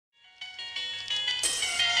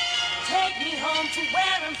me home to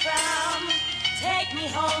where I'm from. Take me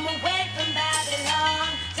home away from Babylon.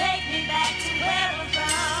 Take me back to where I'm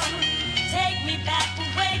from. Take me back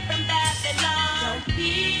away from Babylon. Don't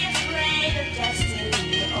be afraid of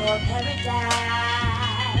destiny or paradise.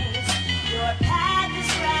 Your path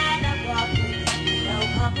is right, I walk with you, no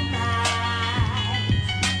compromise.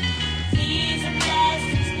 These are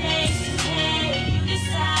blessings, days to take, you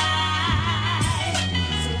decide.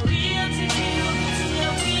 So real to you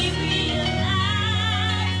till we realize.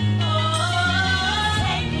 Oh,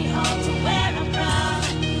 take me home to where I'm from.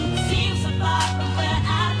 Seems so far from where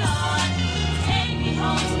I've gone. Take me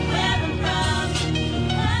home to where I'm from.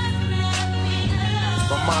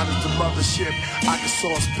 My mind is the mothership. I can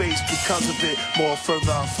soar space because of it. More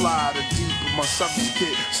further I fly, the deeper my subjects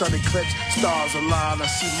get. Sun eclipse, stars align. I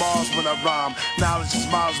see Mars when I rhyme. Knowledge is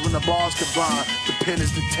miles when the bars combine. The pen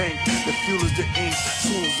is the tank, the fuel is the ink.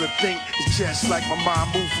 Soon as I think, it's just like my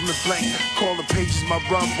mind move from the blank. Call the pages my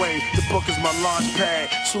runway, the book is my launch pad.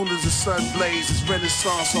 Soon as the sun blazes,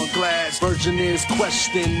 Renaissance on glass. Virgin ears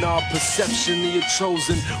question our perception. The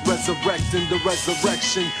chosen, resurrecting the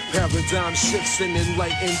resurrection. Paradigm shifts in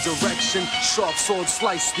enlightened direction. Sharp sword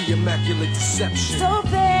slice the immaculate deception. So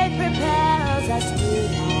faith propels us through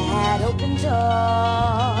that open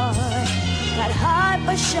door. Got heart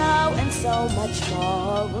for show and so much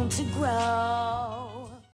more room to grow.